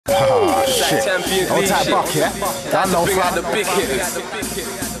shit. Old type buck, yeah? I know, fam. The big hitters.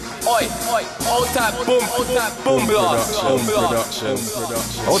 Oi, old type Boomblaster.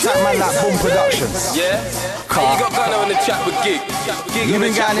 Old type man like Boom Productions. Yeah? Hey, you got Gunna on the chat with Gig. You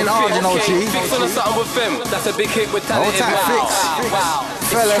been going in hard, you know, G. Fix on a something with them. That's a big hit with Old talented type man. Fix.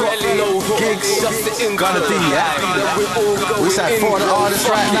 Fella, Petrelli, no hook. Gigs, Just the in Gunna D, yeah? We said 4 of the artists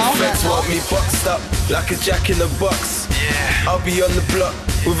right now. Feds want me boxed up like a jack in the box. I'll be on the block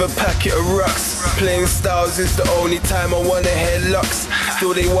with a packet of rocks. Playing styles is the only time I wanna hear locks.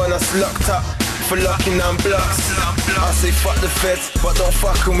 Still they want us locked up for locking down blocks. I say fuck the feds, but don't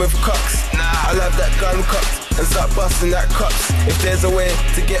fuck 'em with cocks. I'll have that gun cocked and start busting that cops. If there's a way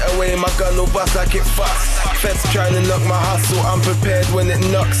to get away, my gun will bust like it fucks. Feds trying to knock my hustle, I'm prepared when it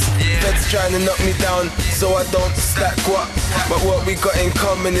knocks. Feds trying to knock me down so I don't stack what. But what we got in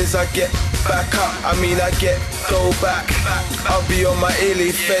common is I get back up, I get go back. I'll be on my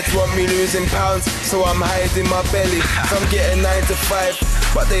illy. Feds want me losing pounds, so I'm hiding my belly. So I'm getting 9 to 5,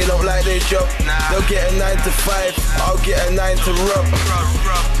 but they don't like their job. They'll get a 9 to 5, I'll get a 9 to rub.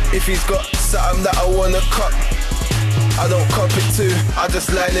 If he's got something that I wanna cop, I don't cop it too, I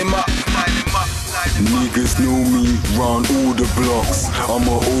just line him up. Niggas know me round all the blocks. I'm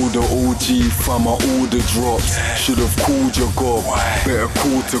a older OG fam, my older drops. Should've called your god, better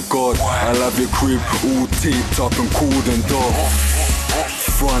call to God. I'll have your crib all taped up and cordoned off.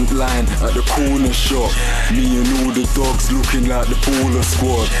 Front line at the corner shop. Me and all the dogs looking like the baller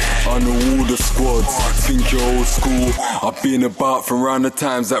squad. I know all the squads, think you're old school. I've been about from around the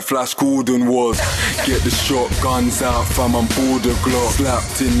times that Flash Gordon was. Get the shotguns out fam, I'm border glock.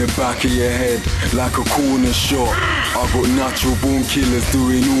 Slapped in the back of your head like a corner shot. I got natural born killers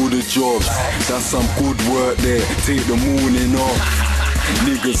doing all the jobs. That's some good work there, take the morning off.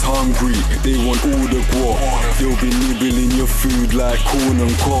 Niggas hungry, they want all the guap. They'll be nibbling your food like corn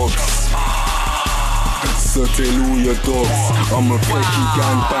and cobs. So tell all your dogs, I'm a petty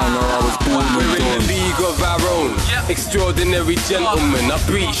gangbanger, I was born and We're in done. the league of our own, extraordinary gentlemen. I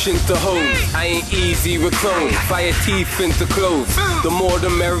breach into homes, I ain't easy with clones. Fire teeth into clothes, the more the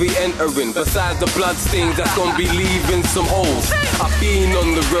merry entering. Besides the blood stains that's gonna be leaving some holes. I've been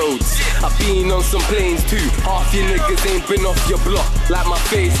on the roads, I've been on some planes too. Half your niggas ain't been off your block, like my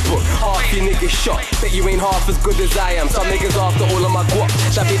Facebook. Half your niggas shot, bet you ain't half as good as I am. Some niggas after all of my guap,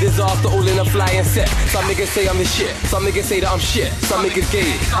 that be disaster all in a flying set. Some niggas say I'm the shit, some niggas say that I'm shit. Some niggas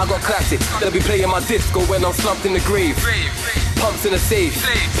gay, I got classics, they'll be playing my disco when I'm slumped in the grave. Pumps in a safe,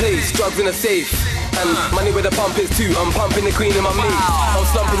 place, drugs in a safe. And money where the pump is too, I'm pumping the queen in my maze. I'm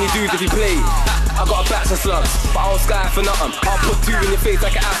slumping you dudes if you play. I got a batch of slugs, but I don't sky for nothing. I'll put 2 in your face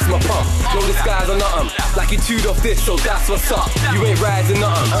like an asthma pump. No disguise or nothing, like you chewed off this, so that's what's up. You ain't rising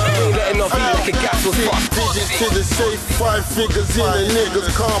nothing, you ain't letting off eat like a gas was fucked. Digits to the safe, 5 figures in the niggas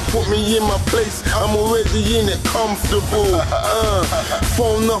can't put me in my place. I'm already in it, comfortable.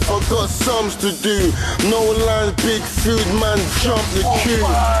 Phone off, I got sums to do. No lines, big food, man, jump the queue.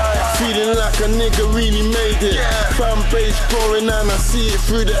 Feeling like a nigga really made it. Fan base growing and I see it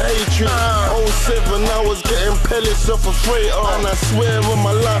through the hatred. 07, I was getting pellets off a freighter, and I swear on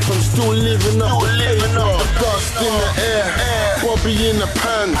my life I'm still living up the paper. Dust in the air, Bobby in the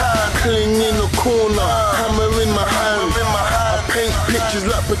pan, cling in the corner, hammer in my hand. I paint pictures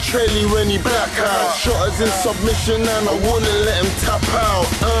like Petrelli when he black out. Shot us in submission and I wouldn't let him tap out.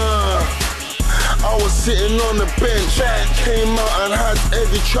 I was sitting on the bench, came out and had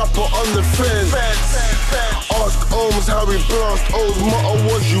Eddie Trapper on the fence. Ask Ohms how he blast. Old motto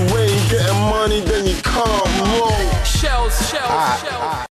was you ain't getting money, then you can't roll. Shells.